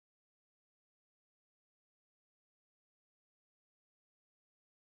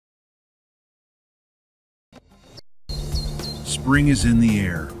Spring is in the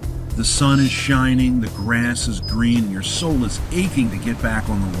air. The sun is shining, the grass is green, and your soul is aching to get back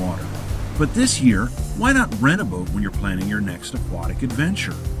on the water. But this year, why not rent a boat when you're planning your next aquatic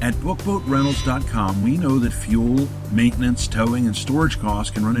adventure? At bookboatrentals.com, we know that fuel, maintenance, towing, and storage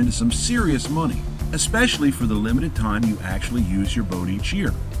costs can run into some serious money, especially for the limited time you actually use your boat each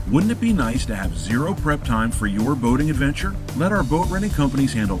year. Wouldn't it be nice to have zero prep time for your boating adventure? Let our boat renting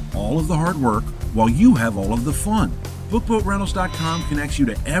companies handle all of the hard work while you have all of the fun. BookBoatRentals.com connects you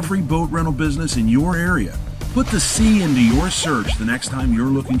to every boat rental business in your area. Put the sea into your search the next time you're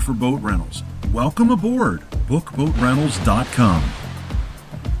looking for boat rentals. Welcome aboard, BookBoatRentals.com.